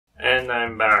And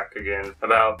I'm back again.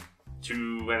 About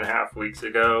 2.5 weeks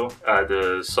ago,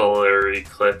 the solar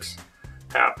eclipse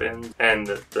happened, and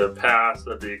the path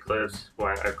of the eclipse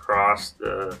went across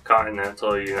the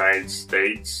continental United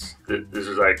States. This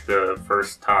is like the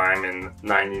first time in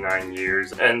 99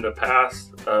 years, and the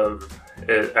path of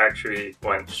it actually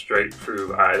went straight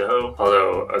through Idaho,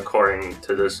 although according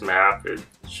to this map it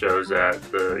shows that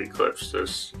the eclipse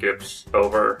just skips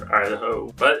over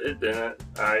Idaho, but it didn't.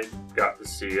 I got to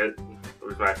see it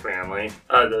with my family.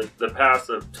 The path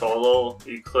of total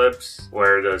eclipse,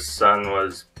 where the sun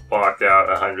was blocked out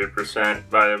 100%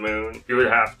 by the moon, you would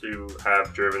have to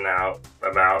have driven out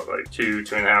about like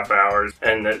 2.5 hours,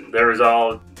 and there was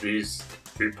all these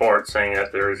reports saying that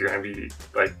there was going to be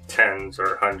like tens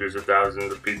or hundreds of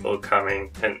thousands of people coming,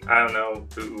 and I don't know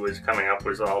who was coming up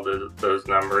with all those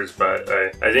numbers, but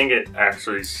I think it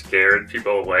actually scared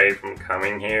people away from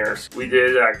coming here. We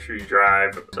did actually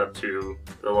drive up to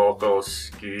the local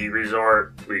ski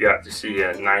resort. We got to see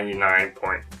a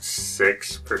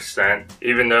 99.6%,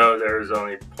 even though there was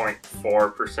only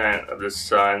 0.4% of the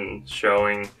sun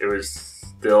showing. It was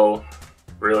still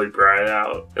really bright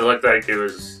out. It looked like it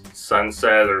was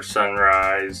sunset or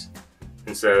sunrise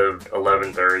instead of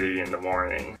 11:30 in the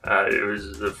morning. It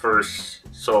was the first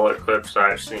solar eclipse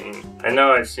I've seen. I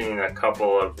know I've seen a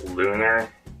couple of lunar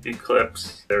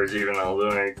eclipse. There was even a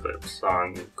lunar eclipse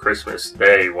on Christmas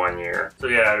Day one year. So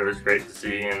yeah, it was great to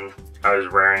see, and I was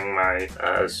wearing my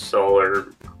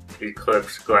solar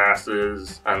eclipse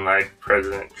glasses, unlike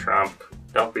President Trump.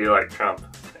 Don't be like Trump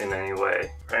in any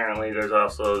way. Apparently there's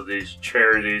also these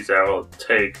charities that will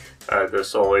take the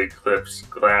solar eclipse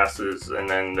glasses and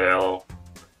then they'll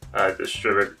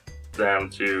distribute them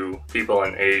to people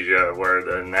in Asia where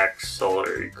the next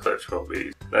solar eclipse will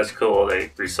be. That's cool. They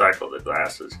recycle the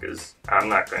glasses because I'm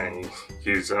not going to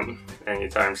use them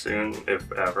anytime soon, if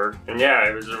ever. And yeah,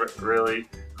 it was a really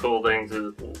cool thing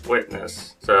to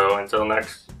witness. So until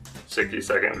next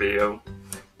 60-second video,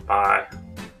 bye.